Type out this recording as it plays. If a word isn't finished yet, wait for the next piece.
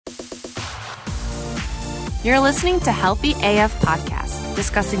You're listening to Healthy AF Podcast,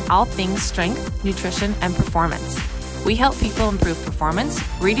 discussing all things strength, nutrition, and performance. We help people improve performance,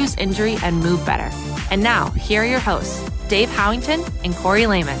 reduce injury, and move better. And now, here are your hosts, Dave Howington and Corey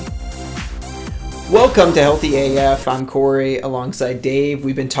Lehman. Welcome to Healthy AF. I'm Corey alongside Dave.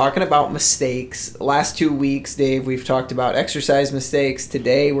 We've been talking about mistakes. Last 2 weeks, Dave, we've talked about exercise mistakes.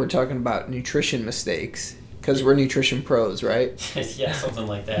 Today, we're talking about nutrition mistakes because we're nutrition pros, right? Yeah, something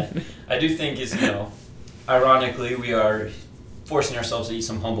like that. I do think ironically, we are forcing ourselves to eat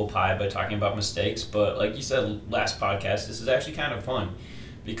some humble pie by talking about mistakes. But like you said last podcast, this is actually kind of fun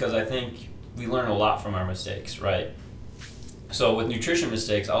because I think we learn a lot from our mistakes, right? So with nutrition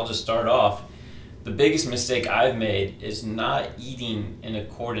mistakes, I'll just start off. The biggest mistake I've made is not eating in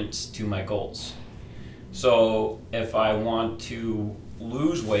accordance to my goals. So if I want to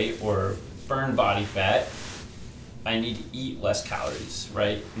lose weight or burn body fat, I need to eat less calories,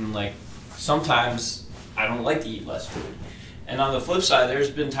 right? And sometimes I don't like to eat less food. And on the flip side, there's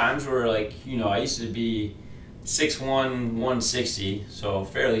been times where I used to be 6'1", 160, so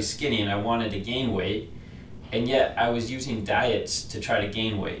fairly skinny, and I wanted to gain weight. And yet I was using diets to try to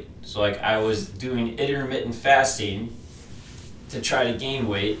gain weight. So I was doing intermittent fasting to try to gain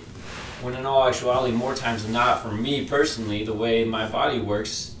weight, when in all actuality, more times than not, for me personally, the way my body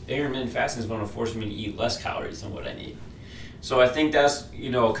works, intermittent fasting is going to force me to eat less calories than what I need. So I think that's,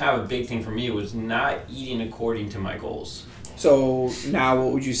 kind of a big thing for me, was not eating according to my goals. So now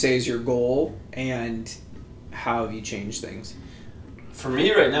what would you say is your goal, and how have you changed things? For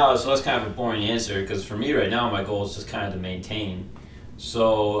me right now, so that's kind of a boring answer, because for me right now, my goal is just kind of to maintain.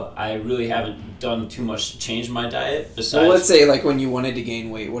 So I really haven't done too much to change my diet. Besides, well, let's say when you wanted to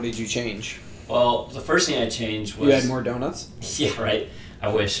gain weight, what did you change? Well, the first thing I changed was... You had more donuts? Yeah, right. I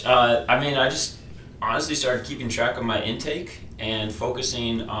wish. I just honestly started keeping track of my intake and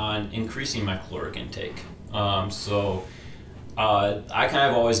focusing on increasing my caloric intake. So I kind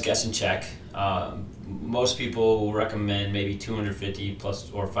of always guess and check. Most people will recommend maybe 250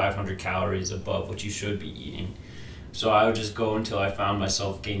 plus or 500 calories above what you should be eating. So I would just go until I found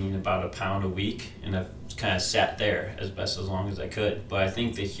myself gaining about a pound a week, and I've kind of sat there as long as I could. But I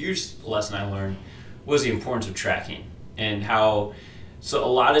think the huge lesson I learned was the importance of tracking, and how, so a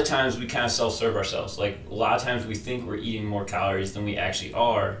lot of times we kind of self-serve ourselves. A lot of times we think we're eating more calories than we actually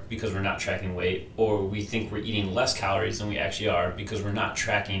are because we're not tracking weight, or we think we're eating less calories than we actually are because we're not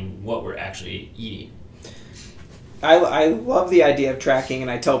tracking what we're actually eating. I love the idea of tracking,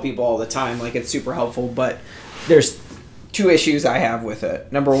 and I tell people all the time, it's super helpful, but there's two issues I have with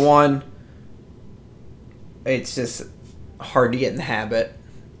it. Number one, it's just hard to get in the habit.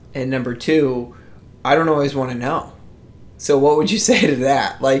 And number two, I don't always want to know. So what would you say to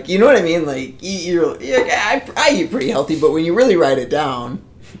that? You know what I mean? I eat pretty healthy, but when you really write it down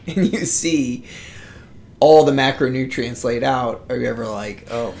and you see all the macronutrients laid out, are you ever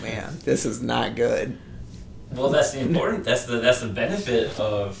oh man, this is not good? Well, that's the benefit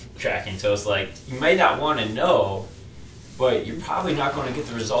of tracking. So it's you might not want to know, but you're probably not going to get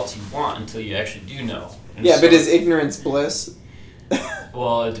the results you want until you actually do know. And yeah, but is ignorance bliss?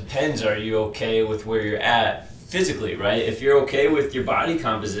 Well, it depends. Are you okay with where you're at physically, right? If you're okay with your body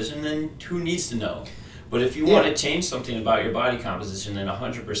composition, then who needs to know? But if you want to change something about your body composition, then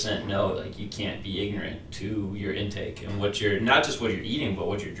 100% know, you can't be ignorant to your intake and not just what you're eating, but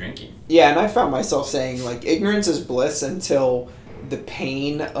what you're drinking. Yeah, and I found myself saying, ignorance is bliss until the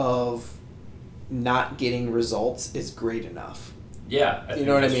pain of not getting results is great enough. Yeah. You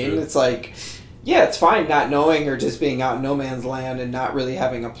know what I mean? True. It's it's fine not knowing or just being out in no man's land and not really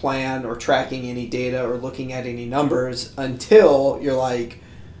having a plan or tracking any data or looking at any numbers until you're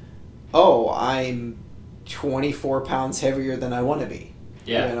oh, I'm 24 pounds heavier than I want to be.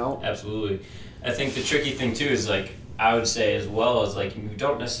 Yeah, absolutely. I think the tricky thing too is I would say as well as you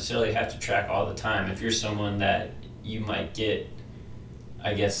don't necessarily have to track all the time. If you're someone that you might get,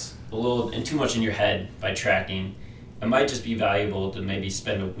 I guess, a little and too much in your head by tracking, it might just be valuable to maybe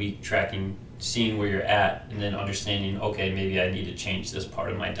spend a week tracking, seeing where you're at, and then understanding, okay, maybe I need to change this part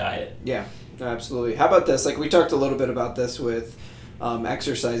of my diet. Yeah, absolutely. How about this? We talked a little bit about this with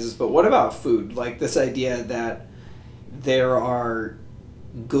exercises, but what about food? This idea that there are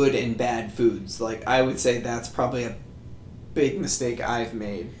good and bad foods. I would say that's probably a big mistake I've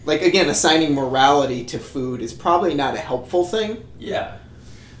made. Again, assigning morality to food is probably not a helpful thing. Yeah.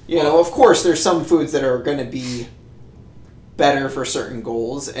 Of course, there's some foods that are going to be better for certain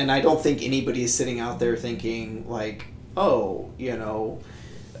goals, and I don't think anybody is sitting out there thinking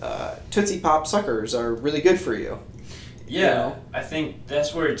Tootsie Pop suckers are really good for you. Yeah, I think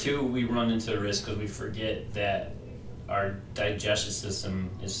that's where too we run into the risk because we forget that our digestive system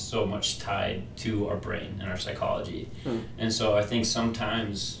is so much tied to our brain and our psychology. And so I think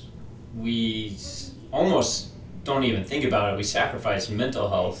sometimes we almost don't even think about it. We sacrifice mental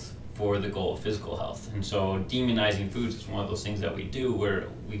health for the goal of physical health. And so demonizing foods is one of those things that we do where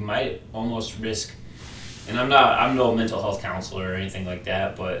we might almost risk, and I'm no mental health counselor or anything like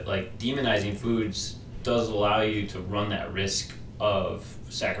that, but like demonizing foods does allow you to run that risk of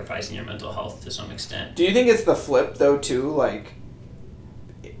sacrificing your mental health to some extent. Do you think it's the flip though too? Like,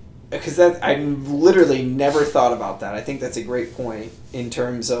 because that I've literally never thought about that. I think that's a great point in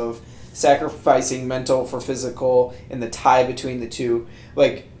terms of sacrificing mental for physical and the tie between the two.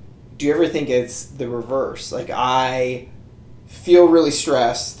 Like, do you ever think it's the reverse? Like, I feel really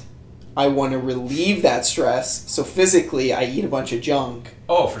stressed. I want to relieve that stress, so physically I eat a bunch of junk.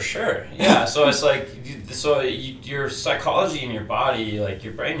 Oh, for sure. Yeah, so it's like, your psychology and your body, like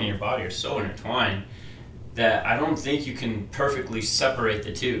your brain and your body are so intertwined that I don't think you can perfectly separate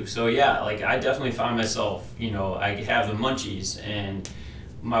the two. So yeah, like I definitely find myself, I have the munchies, and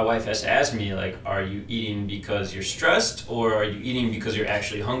my wife has to ask me, like, are you eating because you're stressed or are you eating because you're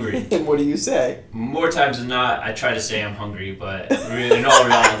actually hungry? And what do you say? More times than not, I try to say I'm hungry, but in all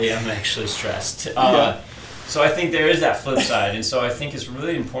reality, I'm actually stressed. So I think there is that flip side. And so I think it's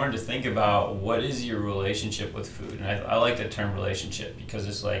really important to think about what is your relationship with food. And I like the term relationship because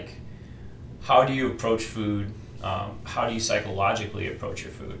it's like, how do you approach food? How do you psychologically approach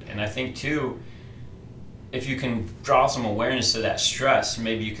your food? And I think, too, if you can draw some awareness to that stress,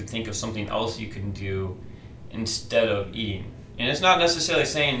 maybe you could think of something else you can do instead of eating. And it's not necessarily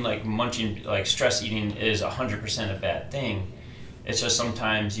saying like munching, like stress eating is 100% a bad thing. It's just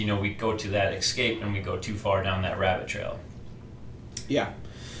sometimes, we go to that escape and we go too far down that rabbit trail. Yeah.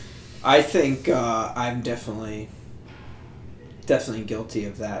 I think I'm definitely guilty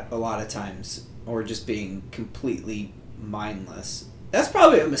of that a lot of times, or just being completely mindless. That's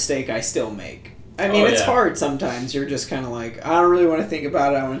probably a mistake I still make. I mean, it's hard sometimes. You're just kind of like, I don't really want to think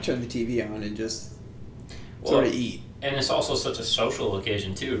about it. I want to turn the TV on and just sort of eat. And it's also such a social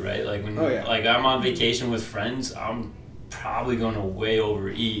occasion too, right? Like when like I'm on vacation with friends, I'm probably going to way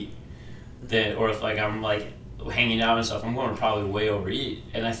overeat. Or if like I'm like hanging out and stuff, I'm going to probably way overeat.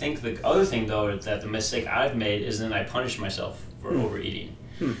 And I think the other thing though is that the mistake I've made is then I punish myself for overeating.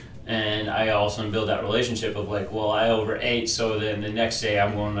 And I also build that relationship of like, well, I overate, so then the next day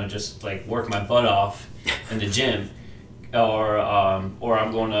I'm going to just like work my butt off in the gym, or I'm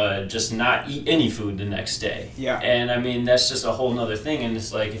going to just not eat any food the next day. Yeah. And I mean, that's just a whole nother thing. And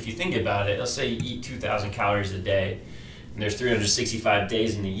it's like, if you think about it, let's say you eat 2,000 calories a day, and there's 365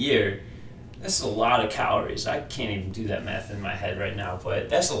 days in a year. That's a lot of calories. I can't even do that math in my head right now, but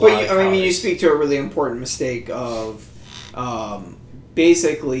that's a lot of calories. I mean, you speak to a really important mistake of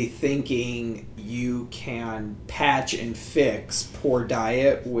basically thinking you can patch and fix poor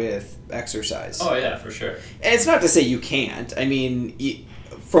diet with exercise. Oh, yeah, for sure. And it's not to say you can't. I mean,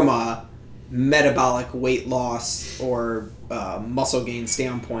 from a metabolic weight loss or muscle gain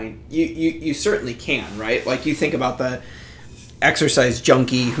standpoint, you certainly can, right? Like, you think about the exercise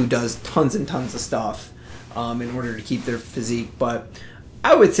junkie who does tons and tons of stuff in order to keep their physique. But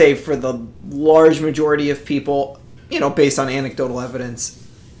I would say for the large majority of people, based on anecdotal evidence,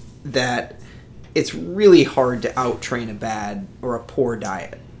 that it's really hard to out-train a bad or a poor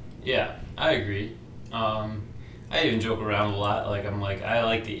diet. Yeah, I agree. I even joke around a lot. Like, I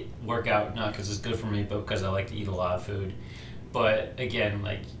like to work out, not because it's good for me, but because I like to eat a lot of food. But again,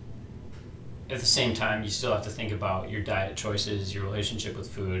 like, at the same time, you still have to think about your diet choices, your relationship with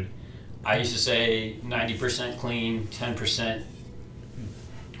food. I used to say 90% clean, 10%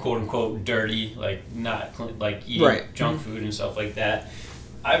 quote-unquote dirty, like not like eating junk food and stuff like that.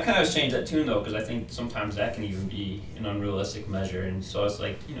 I've kind of changed that tune though, because I think sometimes that can even be an unrealistic measure. And so it's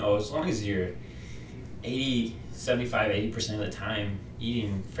like, as long as you're 80% of the time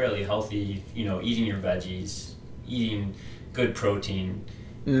eating fairly healthy, eating your veggies, eating good protein,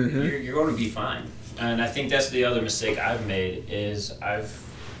 you're going to be fine. And I think that's the other mistake I've made, is I've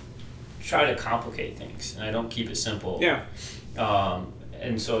tried to complicate things and I don't keep it simple. Yeah.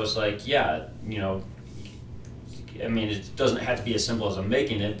 And so it's like, I mean, it doesn't have to be as simple as I'm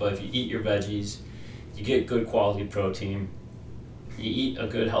making it, but if you eat your veggies, you get good quality protein, you eat a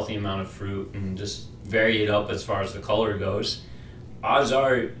good healthy amount of fruit, and just vary it up as far as the color goes, odds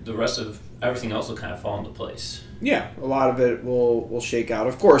are the rest of everything else will kind of fall into place. Yeah, a lot of it will shake out.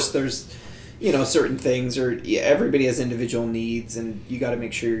 Of course, there's, certain things, or everybody has individual needs, and you got to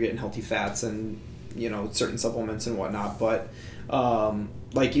make sure you're getting healthy fats and, certain supplements and whatnot, but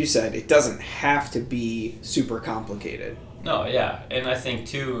like you said, it doesn't have to be super complicated. No, yeah. And I think,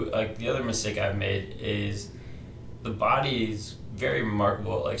 too, like, the other mistake I've made is the body is very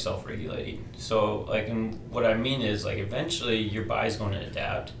remarkable at like self-regulating. So like, and what I mean is like eventually your body's going to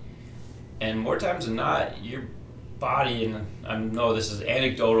adapt, and more times than not, your body, and I know this is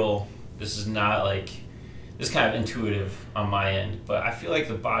anecdotal, this is not like, this is kind of intuitive on my end, but I feel like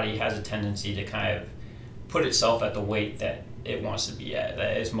the body has a tendency to kind of put itself at the weight that it wants to be at,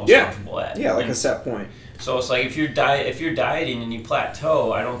 that it's most comfortable at. Yeah, like and a set point. so it's like if you're dieting and you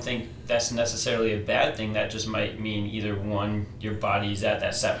plateau, I don't think that's necessarily a bad thing. That just might mean either one, your body's at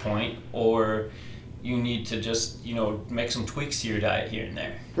that set point, or you need to just, make some tweaks to your diet here and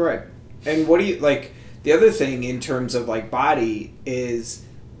there. Right. And what do you, like, the other thing in terms of, like, body is,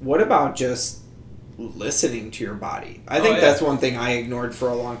 what about just listening to your body? I think that's one thing I ignored for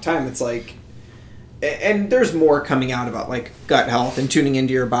a long time. It's like, and there's more coming out about, like, gut health and tuning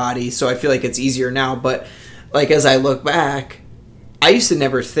into your body, so I feel like it's easier now. But, like, as I look back, I used to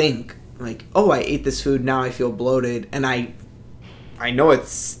never think, like, oh, I ate this food, now I feel bloated. And I know it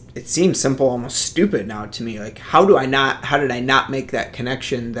seems simple, almost stupid now to me. Like, how did I not make that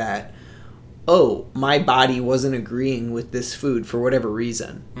connection that, oh, my body wasn't agreeing with this food for whatever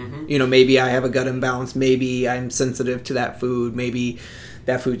reason. Mm-hmm. Maybe I have a gut imbalance. Maybe I'm sensitive to that food. Maybe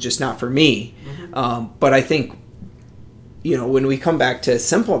that food's just not for me. Mm-hmm. But I think, when we come back to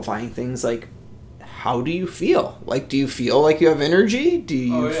simplifying things, like, how do you feel? Like, do you feel like you have energy? Do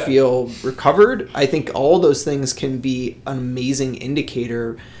you feel recovered? I think all those things can be an amazing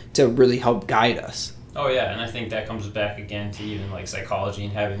indicator to really help guide us. Oh, yeah, and I think that comes back again to even, like, psychology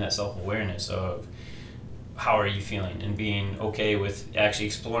and having that self-awareness of how are you feeling and being okay with actually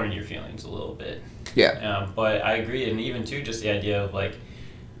exploring your feelings a little bit. Yeah. But I agree, and even, too, just the idea of, like,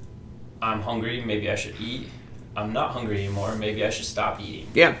 I'm hungry, maybe I should eat. I'm not hungry anymore, maybe I should stop eating.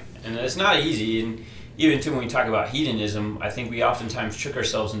 Yeah. And it's not easy, and even, too, when we talk about hedonism, I think we oftentimes trick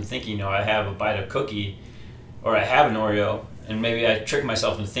ourselves into thinking, I have a bite of cookie, or I have an Oreo, and maybe I trick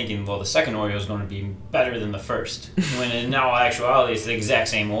myself into thinking, well, the second Oreo is going to be better than the first. When in now actuality, it's the exact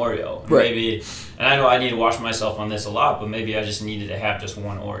same Oreo. Right. And I know I need to watch myself on this a lot, but maybe I just needed to have just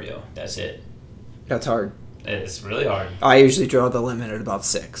one Oreo. That's it. That's hard. It's really hard. I usually draw the limit at about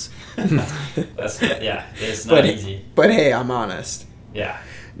 6. It's not easy. But hey, I'm honest. Yeah.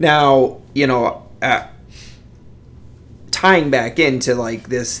 Now, tying back into like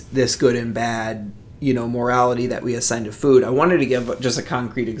this good and bad, morality that we assign to food, I wanted to give just a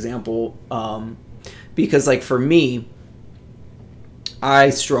concrete example, because like for me, I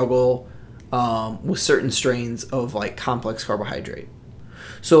struggle with certain strains of like complex carbohydrate.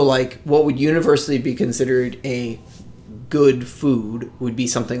 So like what would universally be considered a good food would be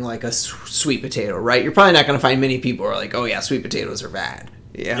something like a sweet potato, right? You're probably not going to find many people who are like, oh yeah, sweet potatoes are bad.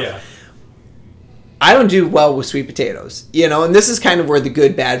 Yeah. I don't do well with sweet potatoes, and this is kind of where the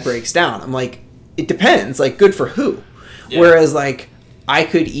good bad breaks down. I'm like, it depends, like good for who. Yeah. Whereas like I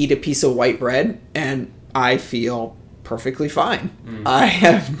could eat a piece of white bread and I feel perfectly fine. I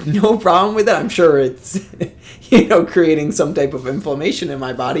have no problem with it. I'm sure it's creating some type of inflammation in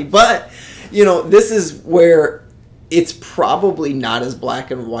my body, but this is where it's probably not as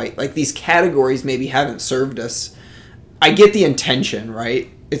black and white. Like these categories maybe haven't served us. I get the intention, right?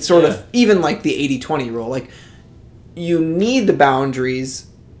 It's sort of even like the 80-20 rule. Like you need the boundaries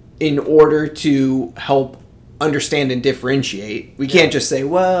in order to help understand and differentiate. We can't just say,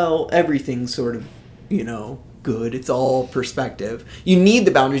 well, everything's sort of, good. It's all perspective. You need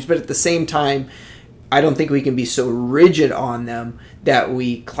the boundaries, but at the same time, I don't think we can be so rigid on them that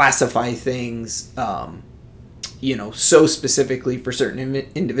we classify things, so specifically for certain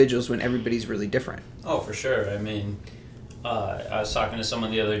individuals when everybody's really different. Oh, for sure. I mean, I was talking to someone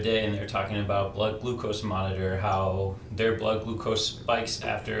the other day, and they were talking about blood glucose monitor, how their blood glucose spikes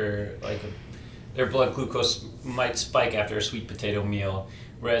after, their blood glucose might spike after a sweet potato meal,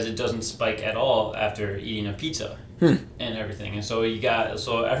 whereas it doesn't spike at all after eating a pizza and everything. And so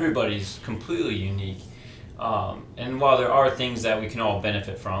so everybody's completely unique. And while there are things that we can all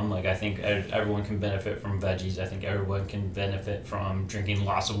benefit from, like I think everyone can benefit from veggies, I think everyone can benefit from drinking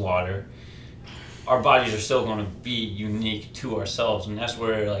lots of water, our bodies are still going to be unique to ourselves. And that's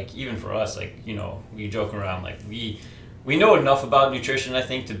where, like, even for us, like, we joke around, like, we know enough about nutrition, I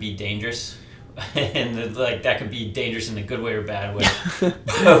think, to be dangerous. And, like, that could be dangerous in a good way or bad way.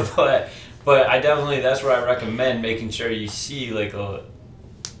 But I definitely, that's where I recommend making sure you see, like a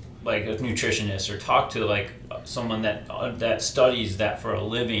nutritionist or talk to, like, someone that studies that for a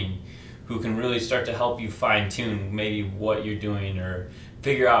living, who can really start to help you fine-tune maybe what you're doing or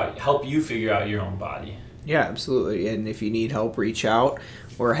help you figure out your own body. Yeah, absolutely. And if you need help, reach out.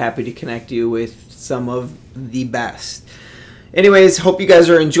 We're happy to connect you with some of the best. Anyways, hope you guys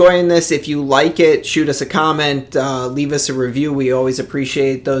are enjoying this. If you like it, shoot us a comment, leave us a review. We always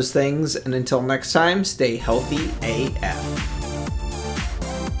appreciate those things. And until next time, stay healthy AF.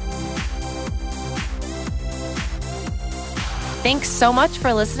 Thanks so much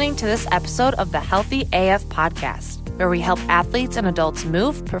for listening to this episode of the Healthy AF podcast, where we help athletes and adults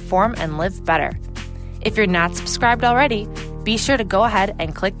move, perform, and live better. If you're not subscribed already, be sure to go ahead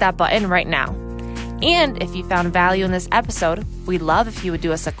and click that button right now. And if you found value in this episode, we'd love if you would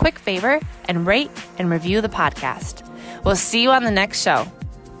do us a quick favor and rate and review the podcast. We'll see you on the next show.